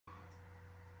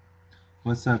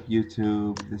What's up,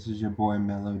 YouTube? This is your boy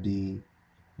Melo,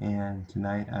 and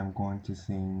tonight I'm going to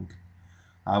sing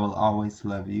I Will Always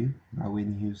Love You by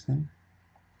Whitney Houston.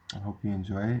 I hope you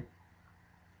enjoy it.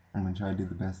 I'm going to try to do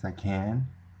the best I can.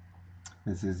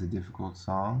 This is a difficult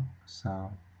song,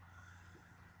 so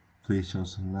please show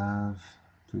some love.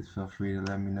 Please feel free to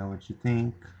let me know what you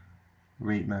think.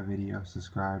 Rate my video,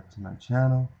 subscribe to my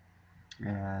channel,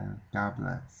 and God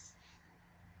bless.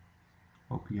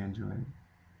 Hope you enjoy it.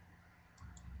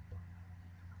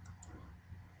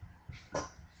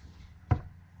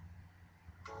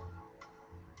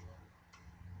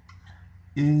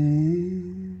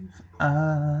 If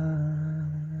I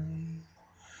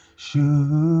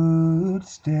should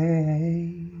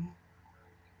stay,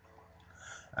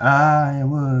 I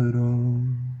would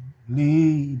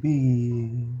only be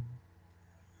in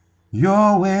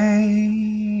your way.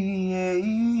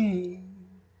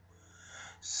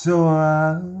 So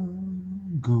I'll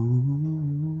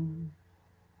go,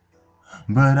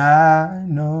 but I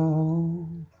know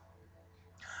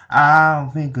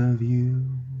I'll think of you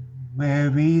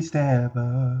every step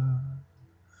of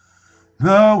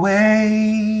the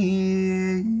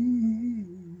way.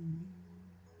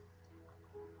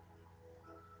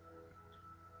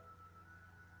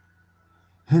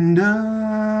 And I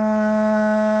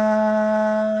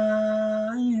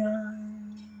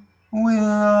will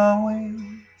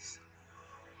always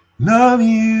love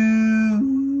you.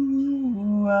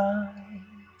 I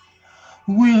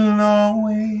will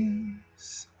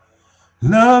always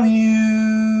love you.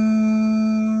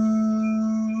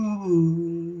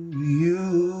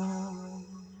 You,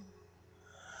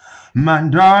 my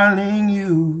darling,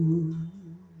 you.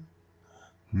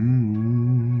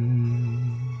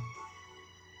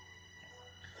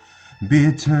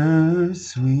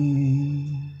 Bittersweet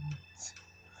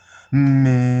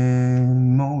memories,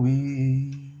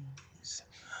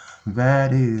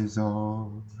 that is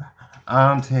all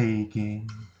I'm taking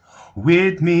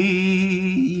with me.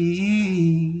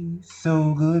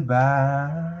 So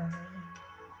goodbye,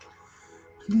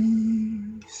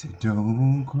 please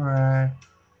don't cry.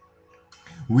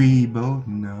 We both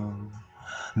know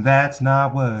that's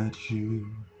not what you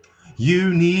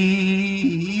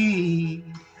need.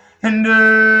 And I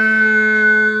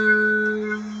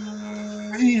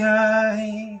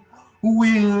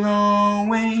will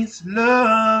always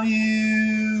love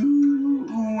you.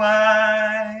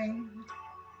 I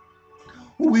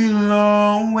will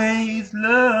always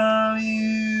love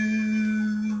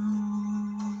you.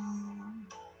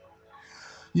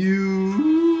 You.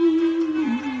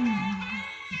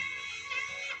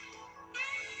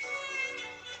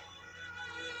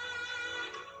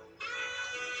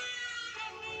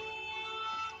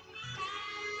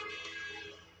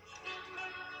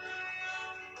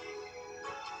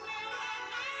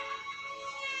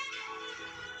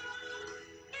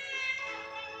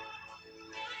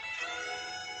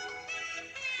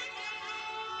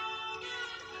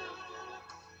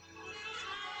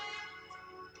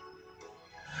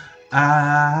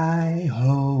 I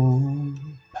hope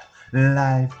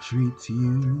life treats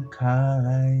you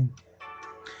kind,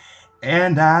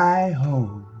 and I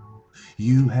hope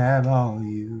you have all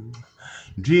you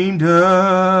dreamed of,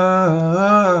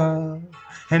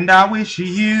 and I wish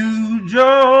you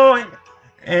joy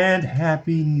and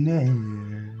happiness.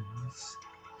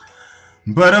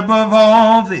 But above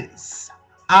all this,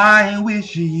 I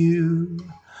wish you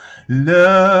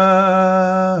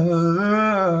love.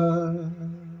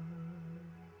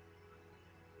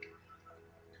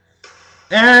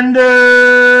 And I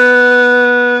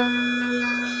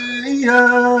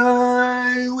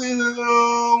will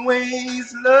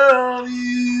always love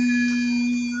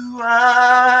you.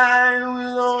 I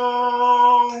will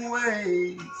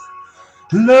always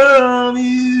love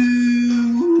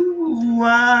you.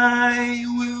 I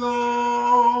will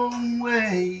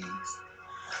always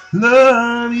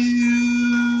love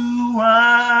you.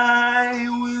 I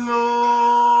will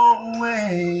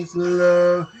always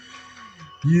love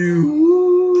you.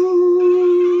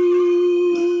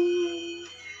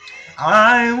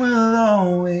 I will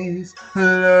always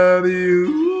love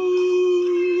you.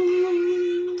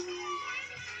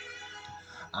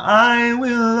 I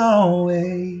will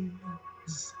always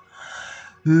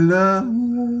love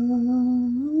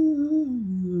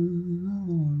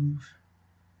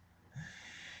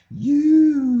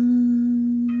you.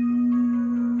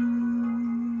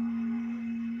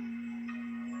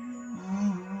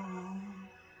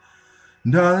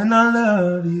 Darling, I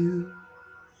love you.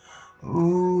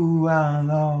 Oh,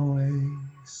 I'll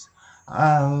always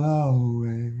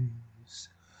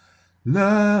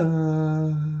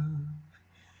love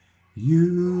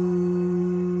you.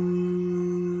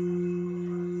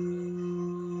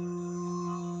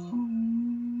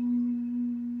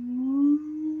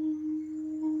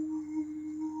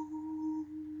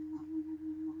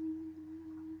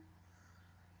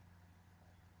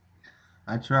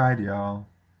 I tried, y'all.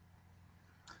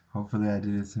 Hopefully I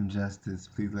did it some justice.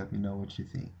 Please let me know what you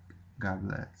think. God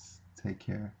bless. Take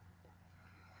care.